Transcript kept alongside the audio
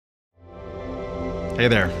Hey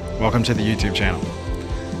there, welcome to the YouTube channel.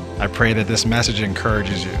 I pray that this message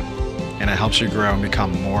encourages you and it helps you grow and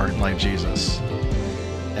become more like Jesus.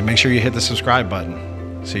 And make sure you hit the subscribe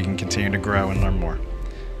button so you can continue to grow and learn more.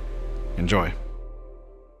 Enjoy.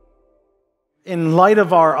 In light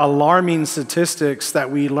of our alarming statistics that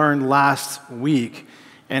we learned last week,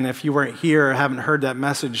 and if you weren't here or haven't heard that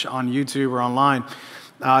message on YouTube or online,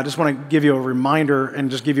 I just want to give you a reminder and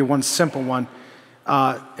just give you one simple one.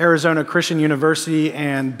 Arizona Christian University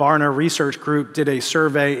and Barna Research Group did a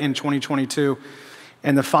survey in 2022,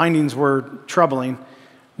 and the findings were troubling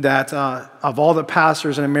that of all the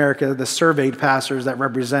pastors in America, the surveyed pastors that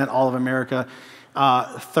represent all of America,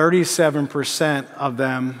 37% of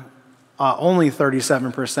them, only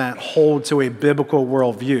 37% hold to a biblical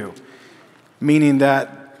worldview, meaning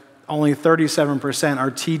that only 37%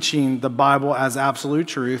 are teaching the Bible as absolute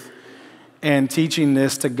truth and teaching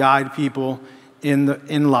this to guide people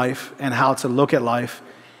in life and how to look at life.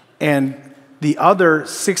 And the other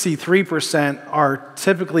 63% are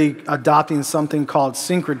typically adopting something called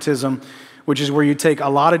syncretism, which is where you take a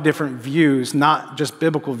lot of different views, not just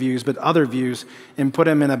biblical views, but other views, and put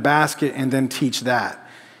them in a basket and then teach that.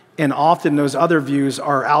 And often those other views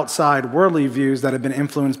are outside worldly views that have been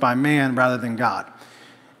influenced by man rather than God.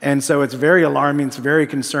 And so it's very alarming, it's very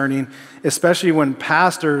concerning, especially when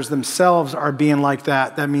pastors themselves are being like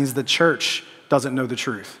that. That means the church doesn't know the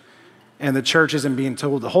truth. And the church isn't being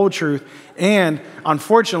told the whole truth. And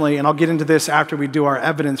unfortunately, and I'll get into this after we do our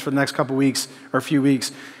evidence for the next couple weeks or a few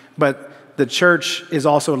weeks, but the church is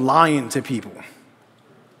also lying to people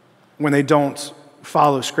when they don't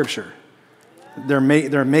follow Scripture. They're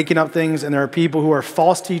making up things, and there are people who are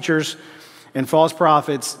false teachers and false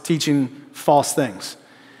prophets teaching false things.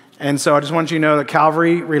 And so I just want you to know that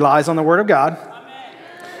Calvary relies on the Word of God.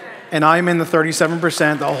 And I'm in the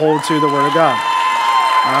 37% that hold to the Word of God.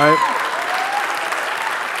 All right?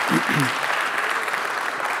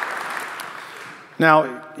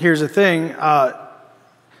 Now, here's the thing.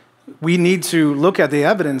 We need to look at the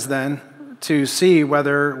evidence then to see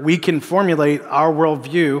whether we can formulate our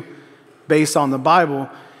worldview based on the Bible.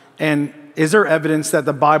 And is there evidence that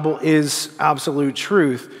the Bible is absolute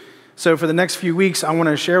truth? So for the next few weeks, I want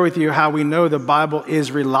to share with you how we know the Bible is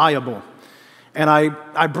reliable. And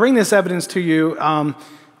I bring this evidence to you,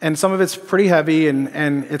 and some of it's pretty heavy,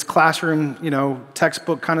 and it's classroom,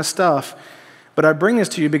 textbook kind of stuff. But I bring this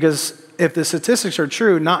to you because if the statistics are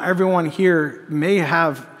true, not everyone here may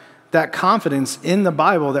have that confidence in the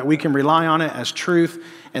Bible that we can rely on it as truth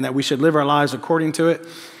and that we should live our lives according to it.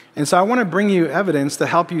 And so I want to bring you evidence to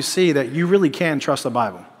help you see that you really can trust the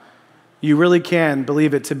Bible. You really can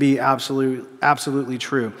believe it to be absolutely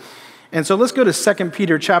true. And so let's go to 2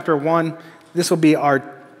 Peter chapter 1. This will be our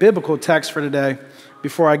biblical text for today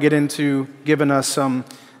before I get into giving us some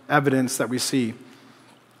evidence that we see.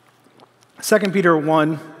 2 Peter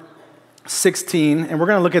 1:16, and we're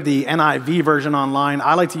going to look at the NIV version online.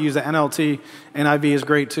 I like to use the NLT. NIV is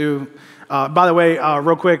great too. By the way,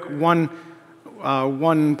 real quick, one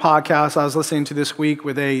podcast I was listening to this week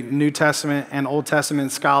with a New Testament and Old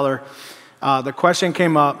Testament scholar. The question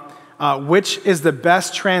came up, which is the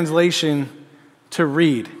best translation to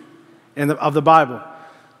read of the Bible?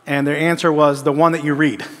 And their answer was the one that you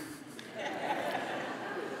read.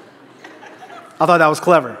 I thought that was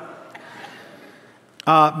clever.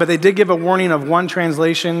 But they did give a warning of one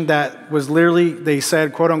translation that was literally, they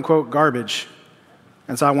said, quote unquote, garbage.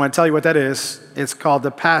 And so I want to tell you what that is. It's called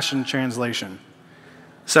the Passion Translation.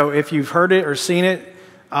 So if you've heard it or seen it,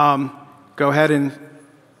 go ahead and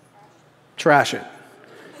trash it.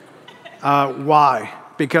 Why?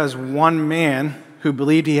 Because one man who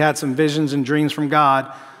believed he had some visions and dreams from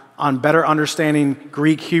God on better understanding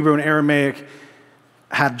Greek, Hebrew, and Aramaic,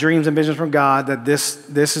 had dreams and visions from God that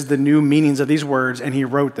this is the new meanings of these words, and he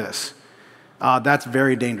wrote this. That's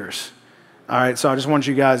very dangerous. All right, so I just want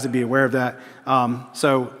you guys to be aware of that.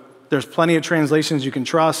 So there's plenty of translations you can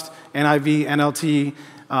trust, NIV, NLT,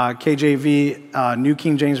 KJV, New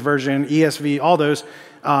King James Version, ESV, all those,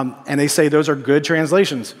 and they say those are good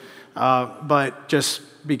translations, but just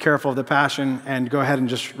be careful of the Passion and go ahead and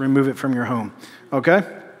just remove it from your home, okay?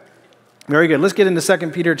 Very good. Let's get into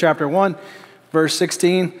 2 Peter chapter 1, verse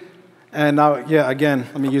 16. And now, again,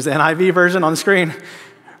 let me use the NIV version on the screen.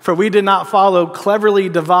 For we did not follow cleverly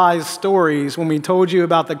devised stories when we told you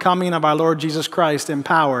about the coming of our Lord Jesus Christ in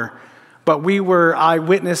power, but we were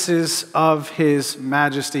eyewitnesses of his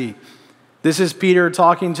majesty. This is Peter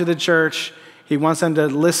talking to the church. He wants them to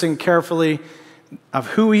listen carefully of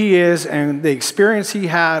who he is and the experience he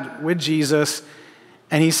had with Jesus.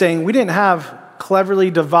 And he's saying, we didn't have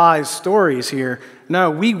cleverly devised stories here.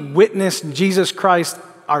 No, we witnessed Jesus Christ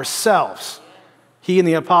ourselves. He and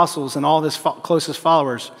the apostles and all of his closest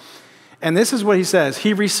followers. And this is what he says.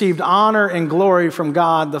 He received honor and glory from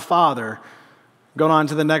God the Father. Going on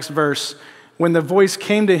to the next verse. When the voice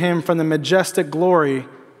came to him from the majestic glory,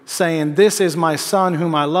 saying, "This is my Son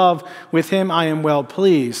whom I love. With him I am well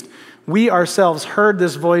pleased." We ourselves heard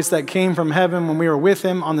this voice that came from heaven when we were with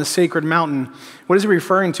him on the sacred mountain. What is he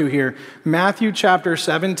referring to here? Matthew chapter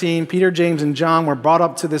 17, Peter, James, and John were brought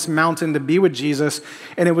up to this mountain to be with Jesus,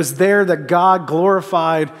 and it was there that God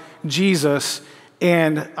glorified Jesus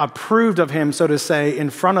and approved of him, so to say, in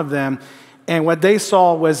front of them. And what they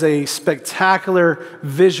saw was a spectacular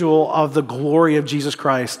visual of the glory of Jesus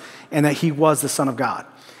Christ and that he was the Son of God.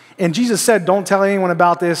 And Jesus said, don't tell anyone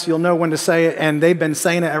about this. You'll know when to say it. And they've been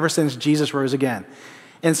saying it ever since Jesus rose again.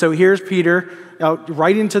 And so here's Peter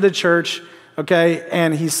writing to the church, okay?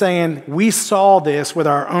 And he's saying, we saw this with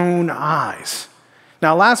our own eyes.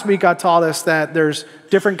 Now, last week I taught us that there's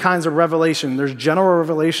different kinds of revelation. There's general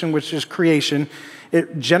revelation, which is creation.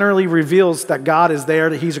 It generally reveals that God is there,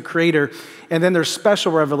 that he's a creator. And then there's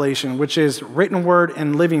special revelation, which is written word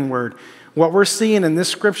and living word. What we're seeing in this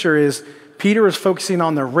scripture is Peter is focusing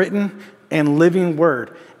on the written and living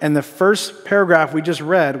word. And the first paragraph we just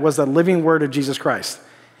read was the living word of Jesus Christ.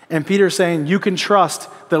 And Peter's saying, you can trust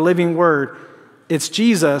the living word. It's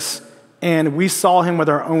Jesus, and we saw him with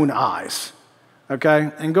our own eyes.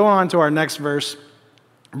 Okay? And going on to our next verse,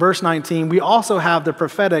 verse 19, we also have the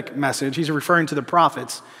prophetic message, he's referring to the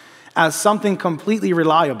prophets, as something completely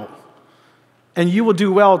reliable. And you will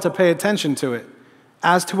do well to pay attention to it,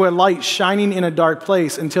 as to a light shining in a dark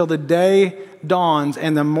place until the day dawns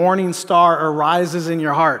and the morning star arises in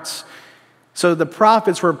your hearts. So the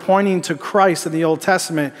prophets were pointing to Christ in the Old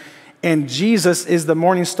Testament, and Jesus is the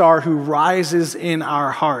morning star who rises in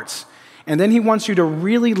our hearts. And then he wants you to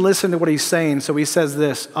really listen to what he's saying. So he says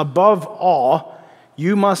this, above all,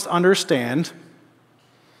 you must understand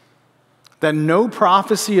that no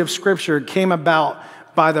prophecy of Scripture came about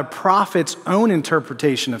by the prophet's own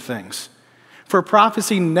interpretation of things. For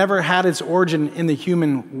prophecy never had its origin in the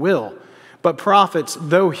human will, but prophets,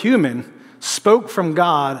 though human, spoke from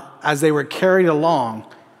God as they were carried along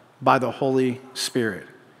by the Holy Spirit.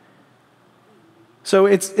 So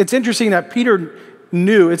it's interesting that Peter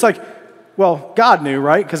knew. It's like, well, God knew,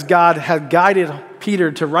 right? Because God had guided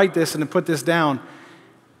Peter to write this and to put this down.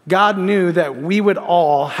 God knew that we would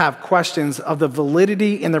all have questions of the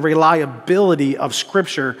validity and the reliability of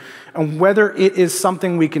Scripture and whether it is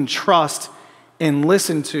something we can trust and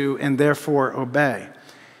listen to and therefore obey.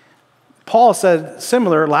 Paul said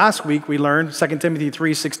similar last week. We learned 2 Timothy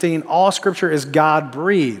 3:16, all Scripture is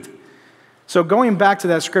God-breathed. So going back to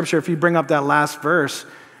that Scripture, if you bring up that last verse,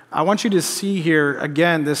 I want you to see here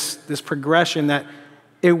again this progression that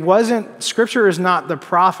it wasn't, Scripture is not the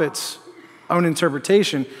prophet's own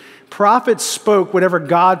interpretation. Prophets spoke whatever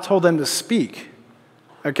God told them to speak,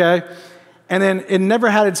 okay? And then it never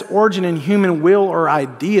had its origin in human will or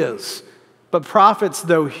ideas. But prophets,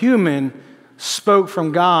 though human, spoke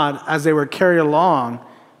from God as they were carried along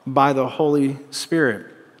by the Holy Spirit.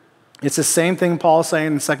 It's the same thing Paul's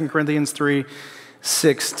saying in 2 Corinthians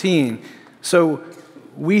 3:16. So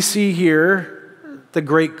we see here the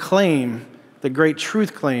great claim, the great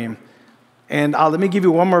truth claim. And let me give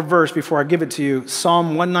you one more verse before I give it to you.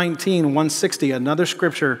 Psalm 119, 160, another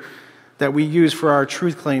scripture that we use for our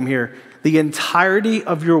truth claim here. The entirety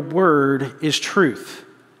of your word is truth,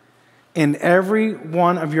 and every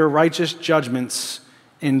one of your righteous judgments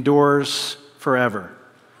endures forever.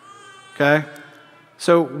 Okay?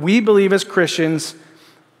 So we believe as Christians,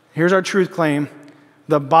 here's our truth claim,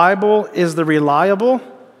 the Bible is the reliable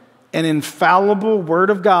and infallible word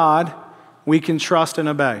of God we can trust and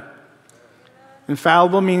obey.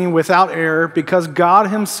 Infallible meaning without error, because God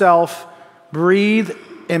himself breathed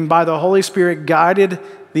and by the Holy Spirit guided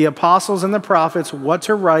the apostles and the prophets what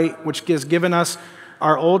to write, which has given us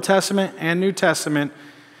our Old Testament and New Testament.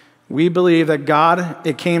 We believe that God,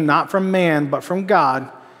 it came not from man, but from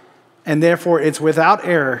God, and therefore it's without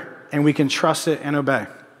error, and we can trust it and obey.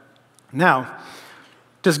 Now,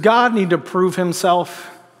 does God need to prove himself?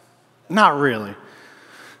 Not really.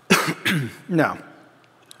 No.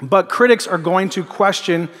 But critics are going to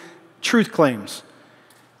question truth claims.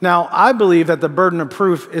 Now, I believe that the burden of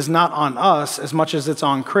proof is not on us as much as it's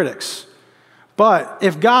on critics. But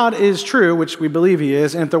if God is true, which we believe he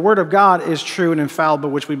is, and if the word of God is true and infallible,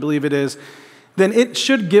 which we believe it is, then it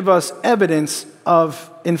should give us evidence of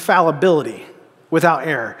infallibility without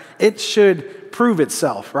error. It should prove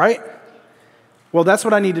itself, right? Well, that's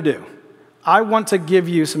what I need to do. I want to give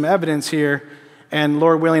you some evidence here, and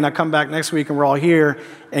Lord willing, I come back next week and we're all here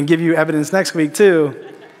and give you evidence next week too.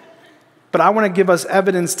 But I want to give us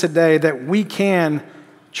evidence today that we can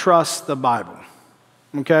trust the Bible,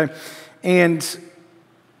 okay? And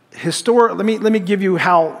let me give you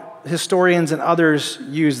how historians and others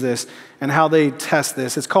use this and how they test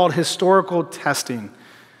this. It's called historical testing.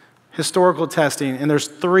 Historical testing, and there's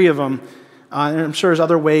three of them. And I'm sure there's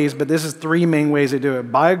other ways, but this is three main ways they do it.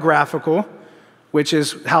 Biographical, which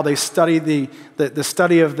is how they study the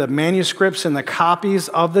study of the manuscripts and the copies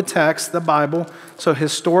of the text, the Bible. So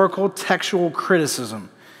historical textual criticism.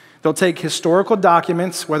 They'll take historical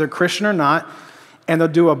documents, whether Christian or not, and they'll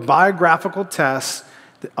do a biographical test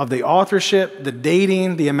of the authorship, the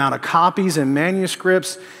dating, the amount of copies and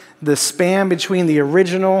manuscripts, the span between the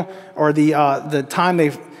original or the time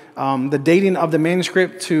the dating of the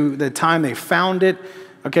manuscript to the time they found it.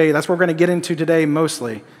 Okay, that's what we're going to get into today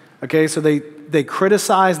mostly. Okay, so they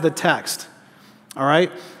criticize the text, all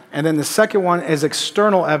right? And then the second one is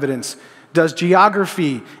external evidence. Does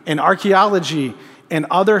geography and archaeology and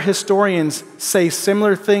other historians say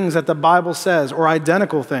similar things that the Bible says or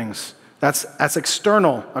identical things? That's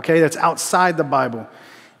external, okay? That's outside the Bible.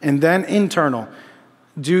 And then internal.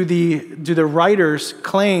 Do the writers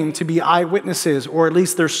claim to be eyewitnesses, or at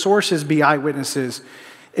least their sources be eyewitnesses?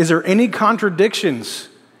 Is there any contradictions?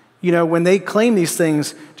 You know, when they claim these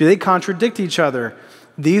things, do they contradict each other?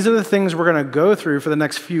 These are the things we're going to go through for the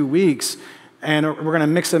next few weeks, and we're going to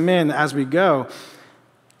mix them in as we go.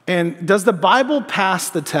 And does the Bible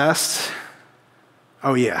pass the test?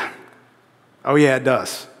 Oh, yeah. Oh, yeah, it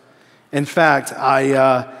does. In fact,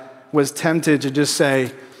 I was tempted to just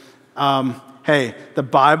say, hey, the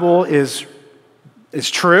Bible is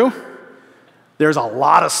true. There's a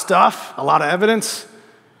lot of stuff, a lot of evidence.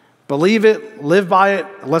 Believe it, live by it,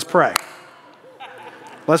 let's pray.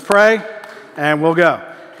 Let's pray, and we'll go.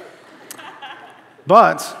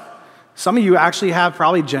 But some of you actually have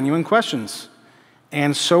probably genuine questions,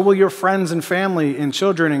 and so will your friends and family and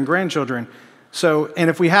children and grandchildren. So, and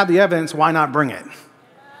if we have the evidence, why not bring it?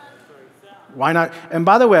 Why not? And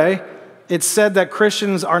by the way, it's said that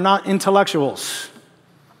Christians are not intellectuals.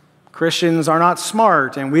 Christians are not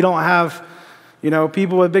smart, and we don't have,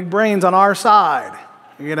 people with big brains on our side.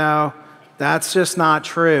 That's just not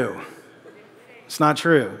true. It's not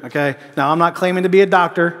true, okay? Now, I'm not claiming to be a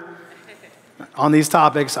doctor on these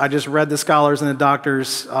topics. I just read the scholars and the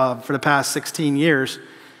doctors for the past 16 years.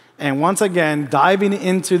 And once again, diving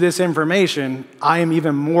into this information, I am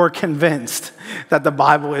even more convinced that the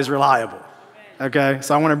Bible is reliable, okay?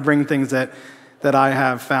 So I want to bring things that I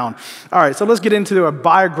have found. All right, so let's get into a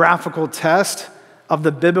biographical test of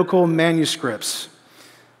the biblical manuscripts.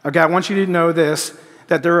 Okay, I want you to know this,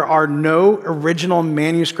 that there are no original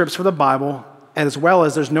manuscripts for the Bible, as well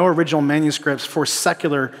as there's no original manuscripts for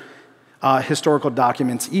secular historical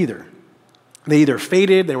documents either. They either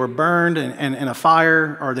faded, they were burned in a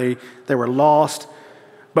fire, or they were lost.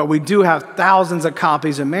 But we do have thousands of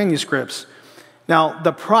copies of manuscripts. Now,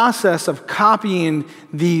 the process of copying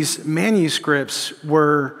these manuscripts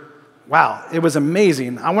it was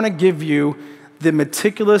amazing. I want to give you the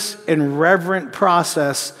meticulous and reverent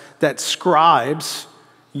process that scribes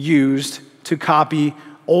used to copy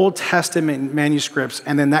Old Testament manuscripts,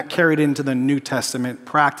 and then that carried into the New Testament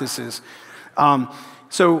practices.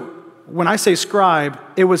 So when I say scribe,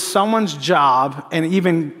 it was someone's job, and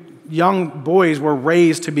even young boys were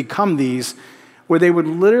raised to become these, where they would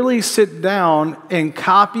literally sit down and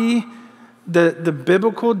copy the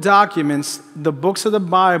biblical documents, the books of the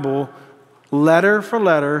Bible, letter for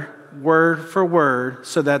letter, word for word,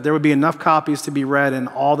 so that there would be enough copies to be read in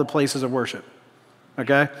all the places of worship,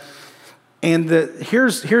 okay? And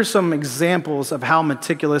here's some examples of how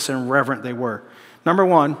meticulous and reverent they were. Number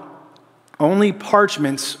one, only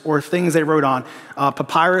parchments or things they wrote on.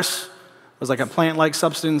 Papyrus was like a plant-like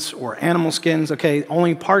substance, or animal skins, okay?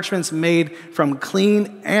 Only parchments made from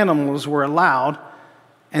clean animals were allowed,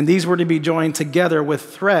 and these were to be joined together with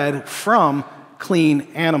thread from clean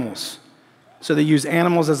animals. So they used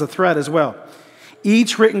animals as a thread as well.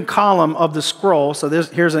 Each written column of the scroll, so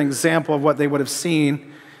here's an example of what they would have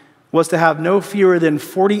seen, was to have no fewer than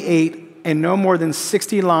 48 and no more than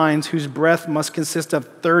 60 lines whose breadth must consist of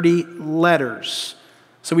 30 letters.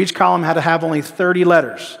 So each column had to have only 30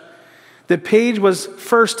 letters. The page was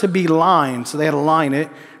first to be lined, so they had to line it,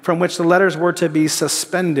 from which the letters were to be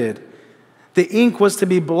suspended. The ink was to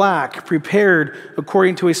be black, prepared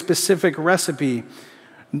according to a specific recipe.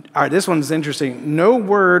 All right, this one's interesting. No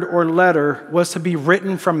word or letter was to be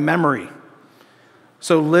written from memory.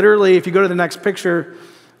 So literally, if you go to the next picture,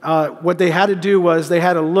 what they had to do was they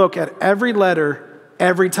had to look at every letter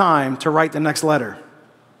every time to write the next letter.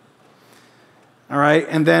 All right,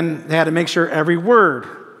 and then they had to make sure every word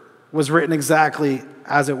was written exactly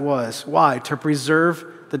as it was. Why? To preserve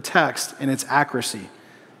the text and its accuracy.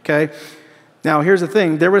 Okay? Now, here's the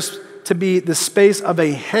thing. There was to be the space of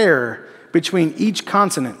a hair between each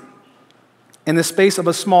consonant and the space of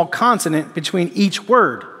a small consonant between each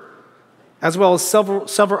word, as well as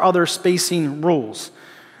several other spacing rules.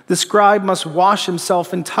 The scribe must wash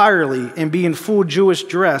himself entirely and be in full Jewish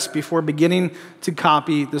dress before beginning to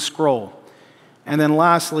copy the scroll. And then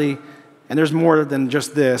lastly, and there's more than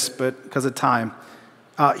just this, but because of time,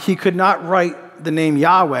 he could not write the name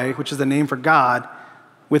Yahweh, which is the name for God,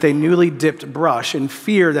 with a newly dipped brush in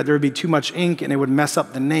fear that there would be too much ink and it would mess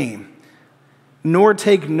up the name, nor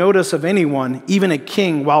take notice of anyone, even a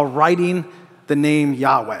king, while writing the name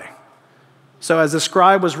Yahweh. So as the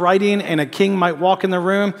scribe was writing and a king might walk in the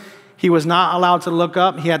room, he was not allowed to look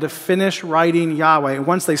up. He had to finish writing Yahweh. And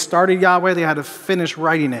once they started Yahweh, they had to finish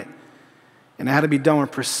writing it. And it had to be done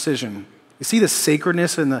with precision. You see the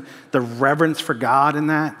sacredness and the reverence for God in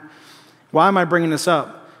that? Why am I bringing this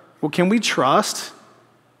up? Well, can we trust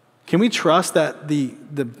that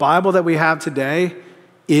the Bible that we have today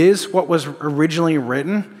is what was originally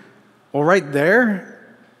written? Well, right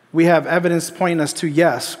there, we have evidence pointing us to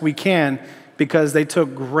yes, we can, because they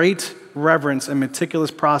took great reverence and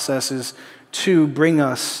meticulous processes to bring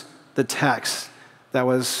us the text that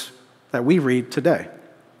we read today.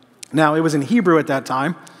 Now, it was in Hebrew at that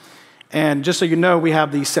time, and just so you know, we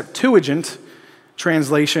have the Septuagint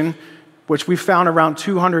translation, which we found around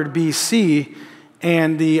 200 BC,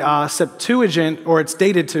 and the Septuagint, or it's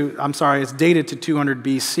dated to 200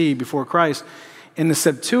 BC before Christ. And the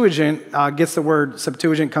Septuagint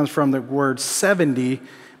Septuagint comes from the word 70,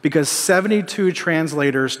 because 72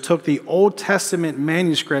 translators took the Old Testament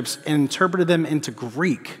manuscripts and interpreted them into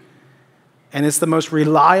Greek. And it's the most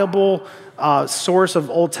reliable source of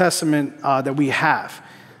Old Testament that we have,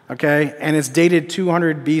 okay? And it's dated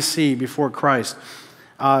 200 BC before Christ.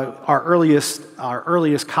 Our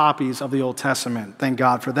earliest copies of the Old Testament. Thank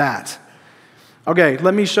God for that. Okay,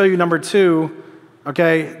 let me show you number 2.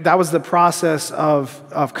 Okay, that was the process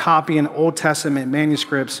of copying Old Testament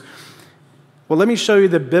manuscripts. Well, let me show you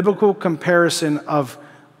the biblical comparison of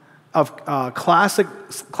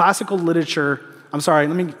classical literature.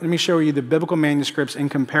 Let me show you the biblical manuscripts in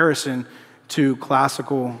comparison to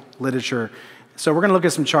classical literature. So we're going to look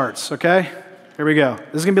at some charts, okay? Here we go.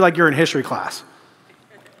 This is going to be like you're in history class.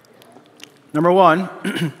 Number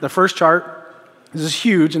 1, the first chart, this is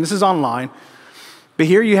huge, and this is online. But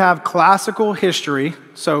here you have classical history,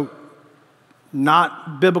 so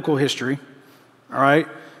not biblical history, all right?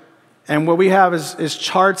 And what we have is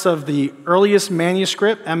charts of the earliest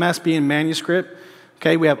manuscript, MS being manuscript.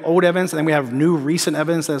 Okay, we have old evidence, and then we have new recent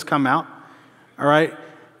evidence that has come out, all right?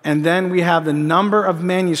 And then we have the number of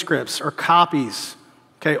manuscripts or copies,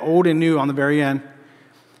 okay, old and new on the very end.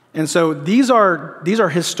 And so these are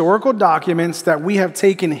historical documents that we have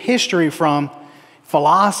taken history from,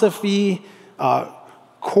 philosophy,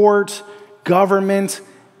 court, government.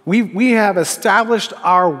 We have established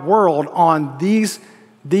our world on these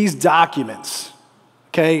documents,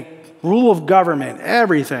 okay? Rule of government,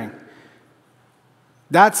 everything.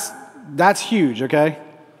 That's huge, okay?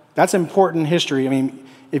 That's important history. I mean,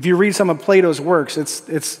 if you read some of Plato's works,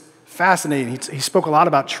 it's fascinating. He spoke a lot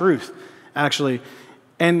about truth, actually.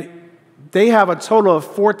 And they have a total of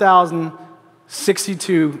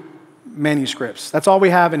 4,062 manuscripts. That's all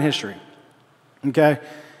we have in history, okay?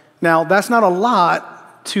 Now, that's not a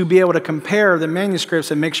lot to be able to compare the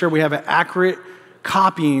manuscripts and make sure we have an accurate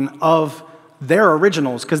copying of their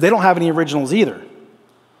originals, because they don't have any originals either.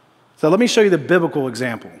 So let me show you the biblical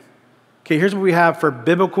example. Okay, here's what we have for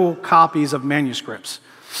biblical copies of manuscripts.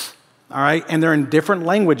 All right, and they're in different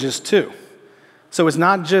languages too. So it's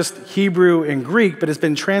not just Hebrew and Greek, but it's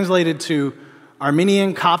been translated to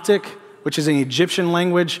Armenian, Coptic, which is an Egyptian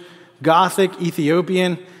language, Gothic,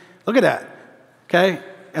 Ethiopian. Look at that, okay?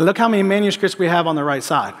 And look how many manuscripts we have on the right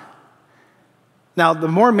side. Now, the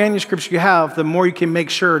more manuscripts you have, the more you can make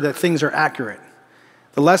sure that things are accurate.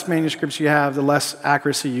 The less manuscripts you have, the less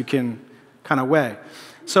accuracy you can kind of weigh.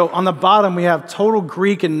 So on the bottom, we have total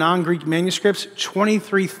Greek and non-Greek manuscripts,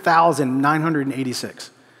 23,986.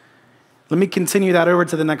 Let me continue that over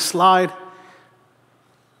to the next slide.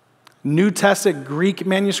 New Testament Greek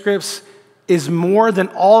manuscripts is more than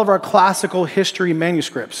all of our classical history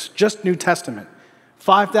manuscripts, just New Testament.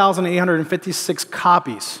 5,856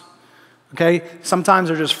 copies, okay? Sometimes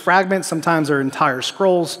they're just fragments, sometimes they're entire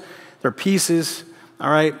scrolls, they're pieces, all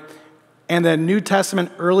right? And then New Testament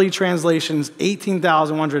early translations,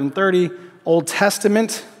 18,130. Old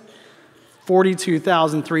Testament,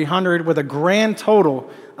 42,300, with a grand total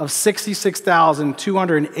of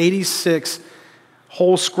 66,286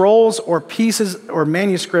 whole scrolls or pieces or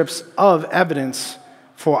manuscripts of evidence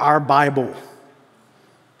for our Bible.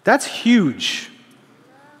 That's huge.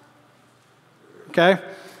 Okay?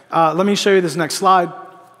 Let me show you this next slide.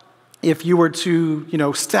 If you were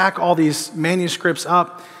to, stack all these manuscripts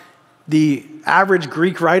up, the average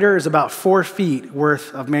Greek writer is about 4 feet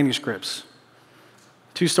worth of manuscripts.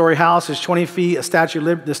 2-story house is 20 feet. The Statue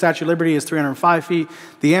of Liberty is 305 feet.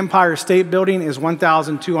 The Empire State Building is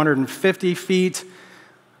 1,250 feet.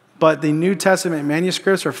 But the New Testament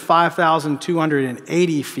manuscripts are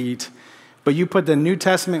 5,280 feet. But you put the New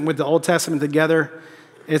Testament with the Old Testament together,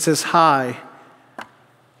 it's as high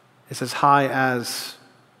as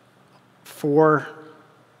 4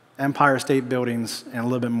 Empire State Buildings and a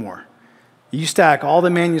little bit more. You stack all the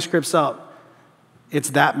manuscripts up, it's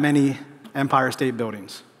that many Empire State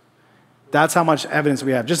Buildings. That's how much evidence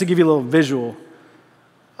we have. Just to give you a little visual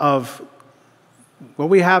of what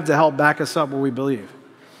we have to help back us up what we believe.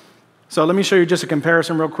 So let me show you just a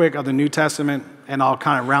comparison real quick of the New Testament, and I'll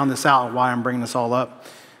kind of round this out why I'm bringing this all up.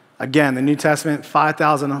 Again, the New Testament,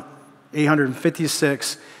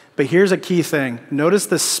 5,856. But here's a key thing. Notice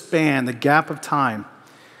the span, the gap of time.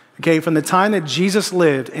 Okay, from the time that Jesus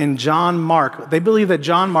lived in John Mark, they believe that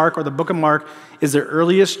John Mark, or the book of Mark, is the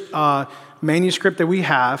earliest manuscript that we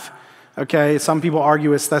have. Okay, some people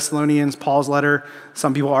argue it's Thessalonians, Paul's letter.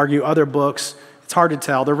 Some people argue other books. It's hard to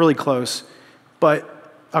tell. They're really close. But,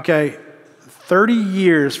 okay, 30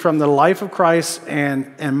 years from the life of Christ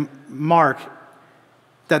and Mark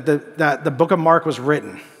that the book of Mark was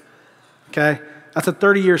written. Okay, that's a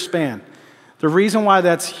 30-year span. The reason why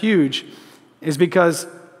that's huge is because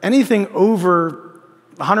anything over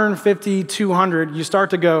 150, 200, you start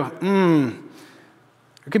to go,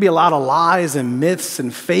 there could be a lot of lies and myths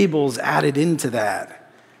and fables added into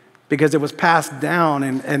that because it was passed down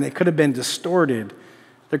and it could have been distorted.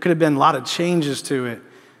 There could have been a lot of changes to it.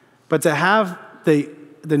 But to have the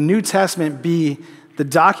New Testament be the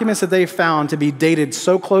documents that they found to be dated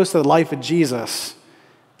so close to the life of Jesus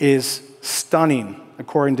is stunning,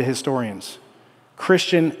 according to historians,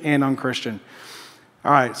 Christian and unchristian.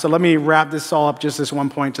 All right, so let me wrap this all up, just this one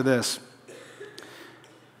point to this.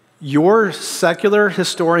 Your secular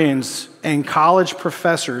historians and college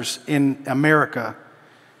professors in America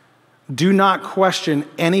do not question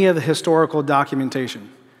any of the historical documentation,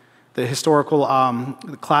 the historical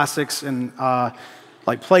the classics and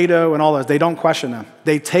like Plato and all those. They don't question them.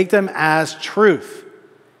 They take them as truth.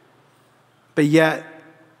 But yet,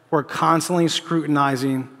 we're constantly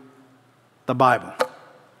scrutinizing the Bible.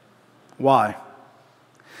 Why?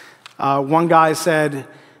 One guy said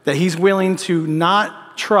that he's willing to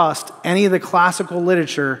not trust any of the classical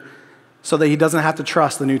literature so that he doesn't have to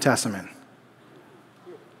trust the New Testament.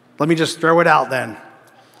 Let me just throw it out then.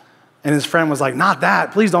 And his friend was like, not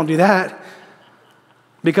that, please don't do that.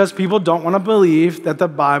 Because people don't want to believe that the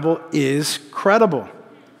Bible is credible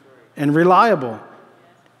and reliable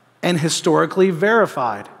and historically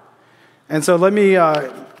verified. And so let me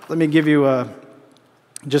give you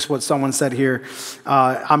just what someone said here.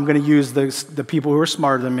 I'm going to use the people who are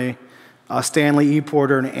smarter than me, Stanley E.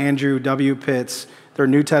 Porter and Andrew W. Pitts. They're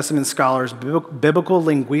New Testament scholars, biblical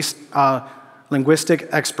linguistic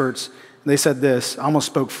experts. They said this. I almost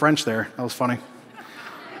spoke French there. That was funny.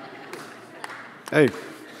 Hey.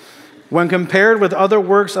 When compared with other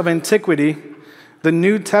works of antiquity, the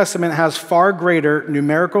New Testament has far greater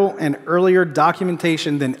numerical and earlier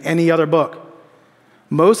documentation than any other book.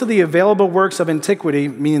 Most of the available works of antiquity,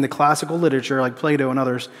 meaning the classical literature like Plato and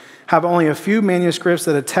others, have only a few manuscripts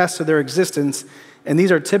that attest to their existence, and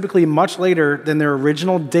these are typically much later than their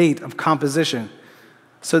original date of composition,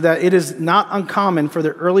 so that it is not uncommon for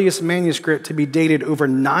the earliest manuscript to be dated over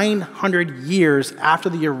 900 years after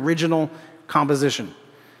the original composition.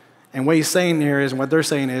 And what he's saying here is, and what they're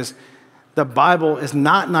saying is, the Bible is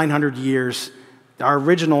not 900 years. Our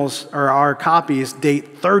originals, or our copies,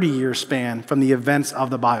 date 30-year span from the events of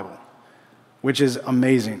the Bible, which is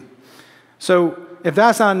amazing. So if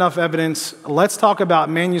that's not enough evidence, let's talk about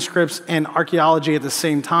manuscripts and archaeology at the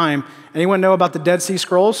same time. Anyone know about the Dead Sea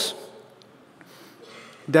Scrolls?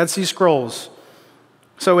 Dead Sea Scrolls.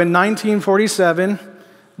 So in 1947,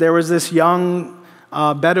 there was this young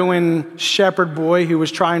Bedouin shepherd boy who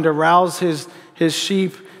was trying to rouse his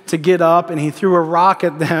sheep to get up, and he threw a rock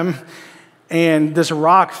at them. And this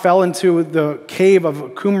rock fell into the cave of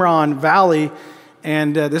Qumran Valley.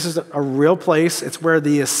 And this is a real place. It's where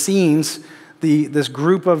the Essenes, this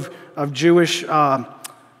group of Jewish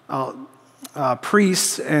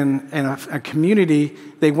priests and a community,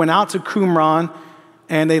 they went out to Qumran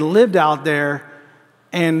and they lived out there.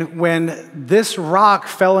 And when this rock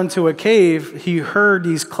fell into a cave, he heard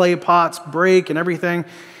these clay pots break and everything.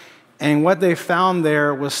 And what they found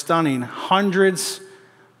there was stunning. Hundreds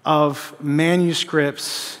of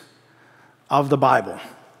manuscripts of the Bible,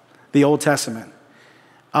 the Old Testament.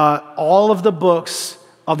 All of the books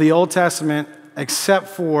of the Old Testament except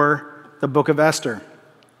for the book of Esther.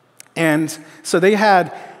 And so they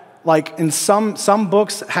had, like, in some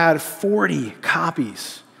books had 40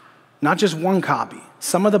 copies, not just one copy.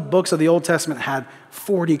 Some of the books of the Old Testament had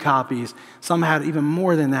 40 copies. Some had even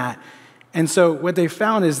more than that. And so what they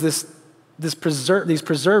found is these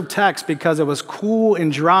preserved texts, because it was cool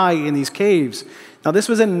and dry in these caves. Now, this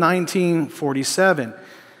was in 1947.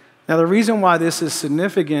 Now, the reason why this is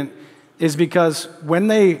significant is because when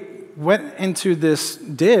they went into this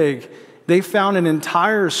dig, they found an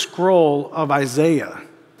entire scroll of Isaiah,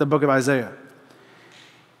 the book of Isaiah.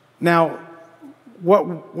 Now,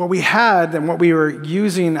 what we had and what we were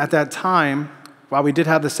using at that time, while we did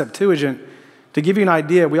have the Septuagint, to give you an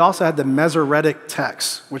idea, we also had the Masoretic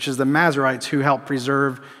text, which is the Masoretes who helped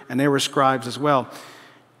preserve, and they were scribes as well.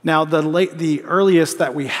 Now, the earliest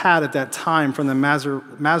that we had at that time from the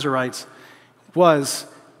Masoretes was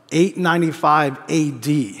 895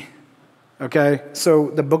 AD. Okay?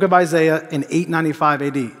 So the book of Isaiah in 895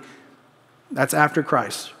 AD. That's after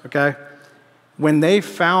Christ. Okay? When they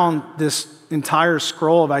found this entire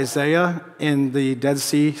scroll of Isaiah in the Dead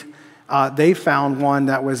Sea, they found one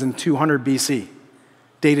that was in 200 BC,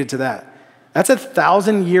 dated to that. That's a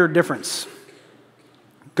 1,000-year difference.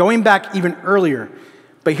 Going back even earlier,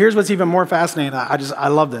 but here's what's even more fascinating. I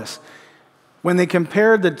love this. When they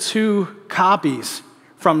compared the two copies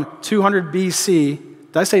from 200 BC,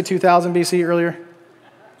 did I say 2000 BC earlier?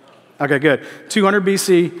 Okay, good. 200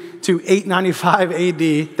 BC to 895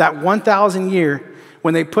 AD, that 1,000 year,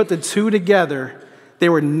 when they put the two together, they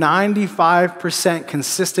were 95%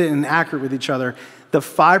 consistent and accurate with each other. The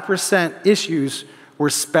 5% issues were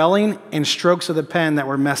spelling and strokes of the pen that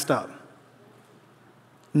were messed up.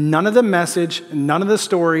 None of the message, none of the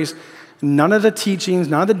stories, none of the teachings,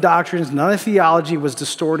 none of the doctrines, none of the theology was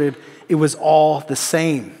distorted. It was all the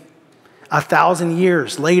same. 1,000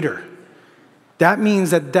 years later. That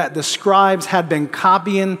means that the scribes had been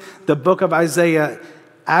copying the book of Isaiah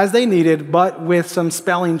as they needed, but with some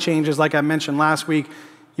spelling changes, like I mentioned last week.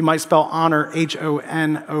 You might spell honor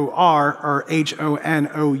Honor or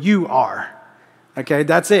Honour. Okay,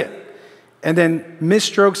 that's it. And then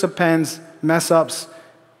misstrokes of pens, mess ups,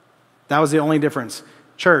 that was the only difference.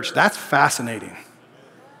 Church, that's fascinating.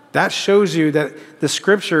 That shows you that the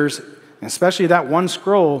scriptures, especially that one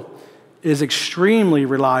scroll, is extremely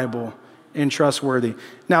reliable and trustworthy.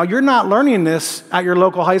 Now, you're not learning this at your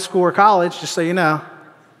local high school or college, just so you know.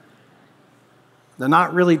 They're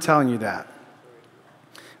not really telling you that.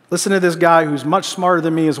 Listen to this guy who's much smarter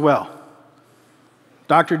than me as well.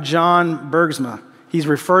 Dr. John Bergsma. He's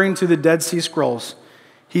referring to the Dead Sea Scrolls.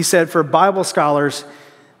 He said, for Bible scholars,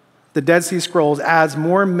 the Dead Sea Scrolls adds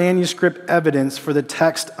more manuscript evidence for the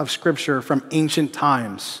text of Scripture from ancient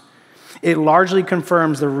times. It largely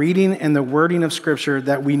confirms the reading and the wording of Scripture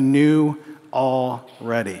that we knew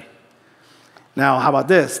already. Now, how about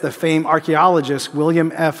this? The famed archaeologist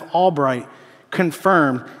William F. Albright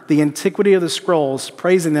confirmed the antiquity of the scrolls,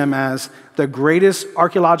 praising them as the greatest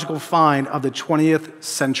archaeological find of the 20th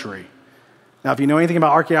century. Now, if you know anything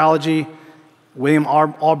about archaeology, William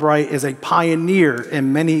Albright is a pioneer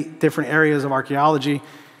in many different areas of archaeology.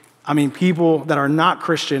 I mean, people that are not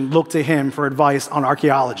Christian look to him for advice on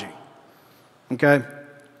archaeology. Okay?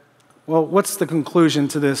 Well, what's the conclusion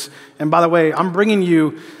to this? And by the way, I'm bringing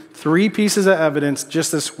you 3 pieces of evidence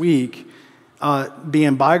just this week,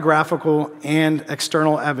 being biographical and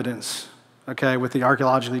external evidence, okay, with the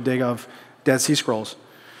archaeologically dig of Dead Sea Scrolls.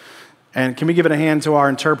 And can we give it a hand to our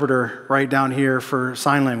interpreter right down here for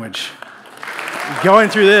sign language? Going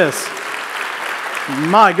through this.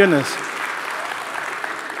 My goodness.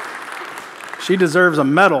 She deserves a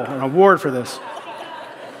medal, an award for this.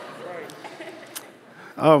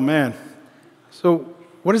 Oh, man. So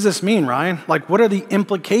what does this mean, Ryan? Like, what are the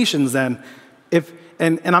implications then?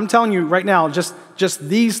 And I'm telling you right now, just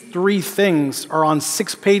these 3 things are on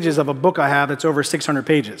 6 pages of a book I have that's over 600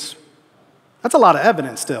 pages. That's a lot of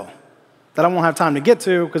evidence still that I won't have time to get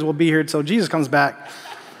to because we'll be here until Jesus comes back.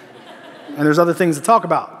 And there's other things to talk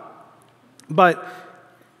about.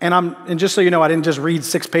 And just so you know, I didn't just read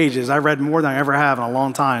 6 pages. I read more than I ever have in a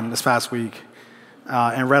long time this past week.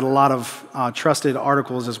 And read a lot of trusted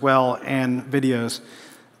articles as well and videos.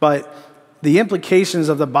 But the implications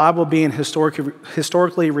of the Bible being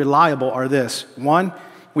historically reliable are this. 1,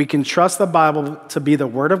 we can trust the Bible to be the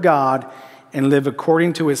Word of God and live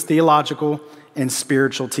according to its theological and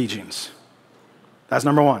spiritual teachings. That's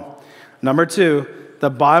number one. Number two, the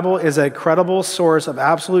Bible is a credible source of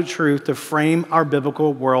absolute truth to frame our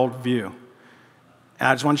biblical worldview. And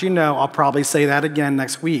I just want you to know, I'll probably say that again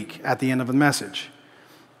next week at the end of the message,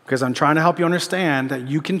 because I'm trying to help you understand that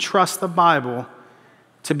you can trust the Bible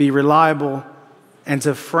to be reliable and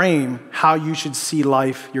to frame how you should see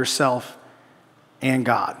life, yourself, and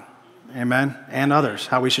God. Amen? And others,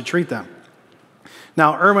 how we should treat them.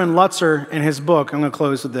 Now, Erwin Lutzer, in his book, I'm going to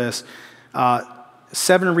close with this,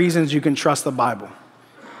 7 Reasons You Can Trust the Bible.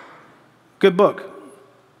 Good book.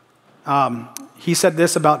 He said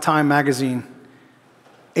this about Time magazine.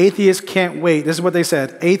 Atheists can't wait. This is what they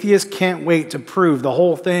said. Atheists can't wait to prove the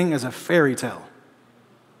whole thing is a fairy tale.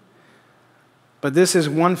 But this is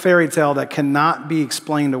one fairy tale that cannot be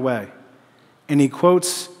explained away. And he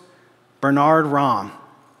quotes Bernard Rahm.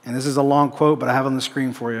 And this is a long quote, but I have it on the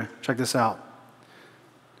screen for you. Check this out.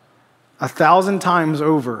 1,000 times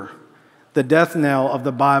over, the death knell of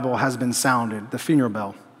the Bible has been sounded, the funeral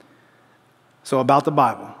bell. So about the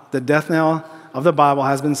Bible, the death knell of the Bible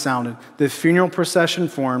has been sounded, the funeral procession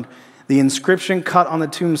formed, the inscription cut on the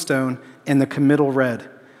tombstone, and the committal read.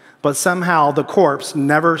 But somehow the corpse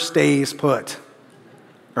never stays put,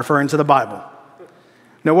 referring to the Bible.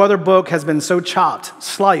 No other book has been so chopped,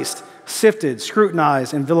 sliced, sifted,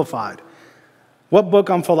 scrutinized, and vilified. What book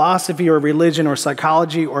on philosophy or religion or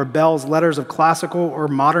psychology or Bell's letters of classical or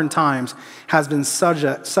modern times has been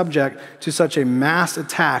subject to such a mass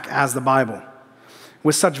attack as the Bible?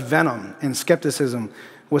 With such venom and skepticism,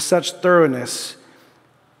 with such thoroughness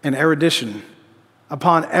and erudition.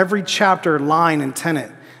 Upon every chapter, line, and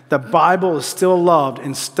tenet, the Bible is still loved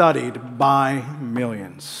and studied by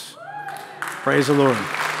millions. Praise the Lord.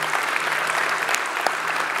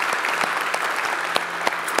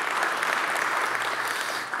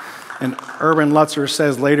 And Erwin Lutzer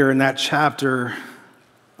says later in that chapter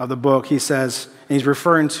of the book, he says, and he's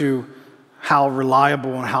referring to how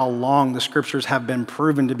reliable and how long the scriptures have been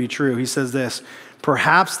proven to be true. He says this,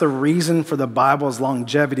 perhaps the reason for the Bible's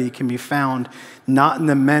longevity can be found not in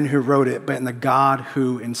the men who wrote it, but in the God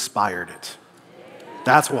who inspired it.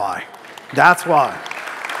 That's why. That's why.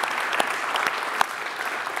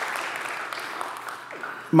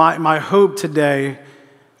 My hope today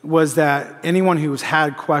was that anyone who's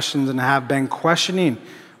had questions and have been questioning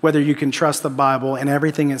whether you can trust the Bible and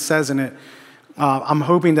everything it says in it, I'm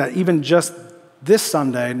hoping that even just this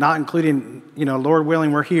Sunday, not including, Lord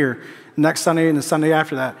willing, we're here, next Sunday and the Sunday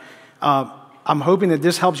after that, I'm hoping that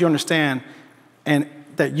this helps you understand and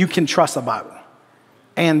that you can trust the Bible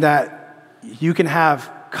and that you can have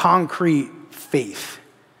concrete faith.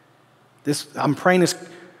 I'm praying this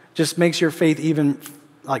just makes your faith even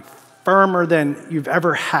firmer than you've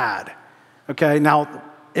ever had. Okay, now,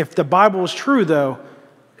 if the Bible is true, though,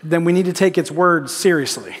 then we need to take its words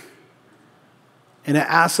seriously. And it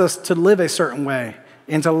asks us to live a certain way,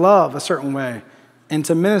 and to love a certain way, and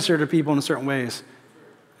to minister to people in certain ways.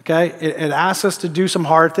 Okay, it asks us to do some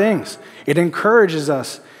hard things. It encourages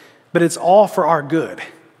us, but it's all for our good.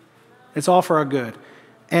 It's all for our good.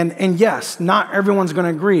 And yes, not everyone's going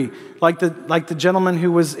to agree. Like the gentleman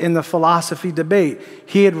who was in the philosophy debate,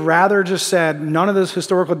 he had rather just said none of those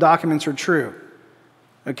historical documents are true,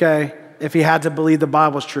 okay, if he had to believe the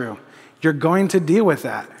Bible's true. You're going to deal with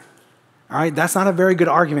that, all right? That's not a very good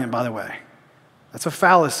argument, by the way. That's a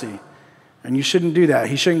fallacy, and you shouldn't do that.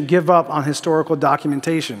 He shouldn't give up on historical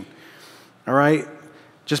documentation, all right,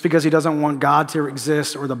 just because he doesn't want God to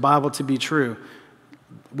exist or the Bible to be true.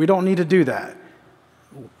 We don't need to do that.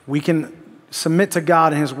 We can submit to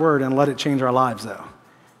God and His Word and let it change our lives, though.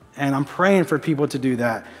 And I'm praying for people to do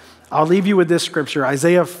that. I'll leave you with this scripture,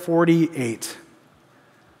 Isaiah 48.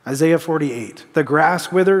 Isaiah 48. The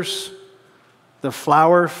grass withers, the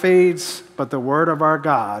flower fades, but the word of our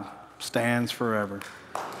God stands forever.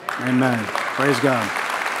 Amen. Praise God.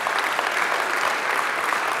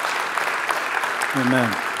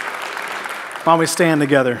 Amen. Why don't we stand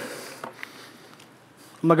together?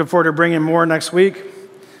 I'm looking forward to bringing more next week.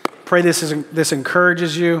 Pray this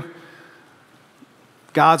encourages you.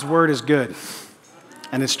 God's word is good,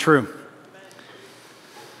 and it's true.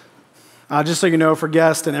 Just so you know, for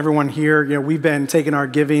guests and everyone here, we've been taking our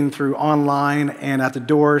giving through online and at the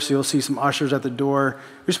door, so you'll see some ushers at the door.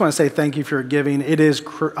 We just want to say thank you for your giving. It is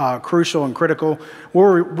crucial and critical.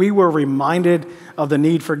 We were reminded of the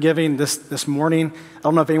need for giving this morning. I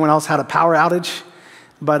don't know if anyone else had a power outage,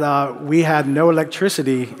 but we had no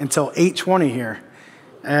electricity until 8:20 here.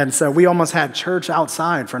 And so we almost had church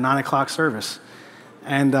outside for 9 o'clock service.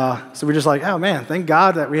 And so we're just like, oh man, thank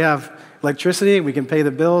God that we have electricity. We can pay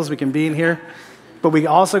the bills. We can be in here. But we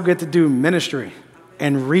also get to do ministry.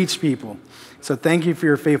 and reach people. So thank you for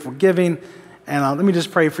your faithful giving. And let me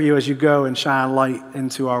just pray for you as you go and shine light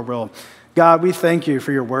into our world. God, we thank you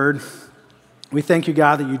for your word. We thank you,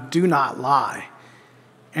 God, that you do not lie.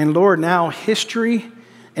 And Lord, now history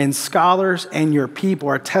and scholars and your people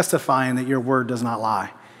are testifying that your word does not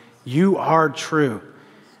lie. You are true.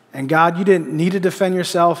 And God, you didn't need to defend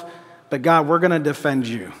yourself, but God, we're going to defend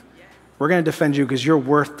you. We're going to defend you because you're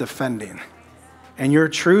worth defending. And your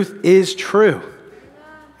truth is true.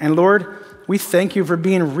 And Lord, we thank you for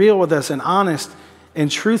being real with us and honest and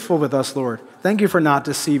truthful with us, Lord. Thank you for not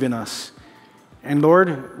deceiving us. And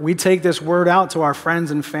Lord, we take this word out to our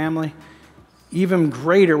friends and family even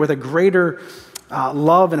greater, with a greater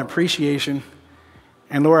love and appreciation.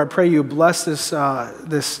 And Lord, I pray you bless this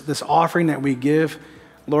offering that we give.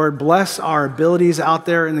 Lord, bless our abilities out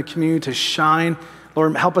there in the community to shine.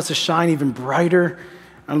 Lord, help us to shine even brighter.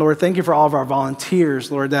 And Lord, thank you for all of our volunteers,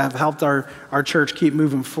 Lord, that have helped our church keep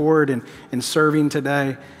moving forward and serving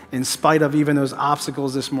today in spite of even those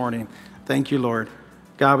obstacles this morning. Thank you, Lord.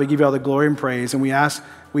 God, we give you all the glory and praise, and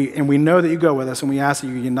we know that you go with us, and we ask that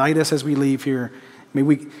you unite us as we leave here. I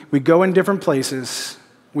mean, we go in different places,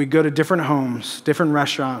 we go to different homes, different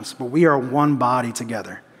restaurants, but we are one body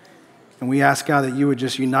together. And we ask, God, that you would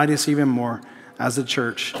just unite us even more as the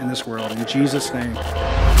church in this world. In Jesus' name.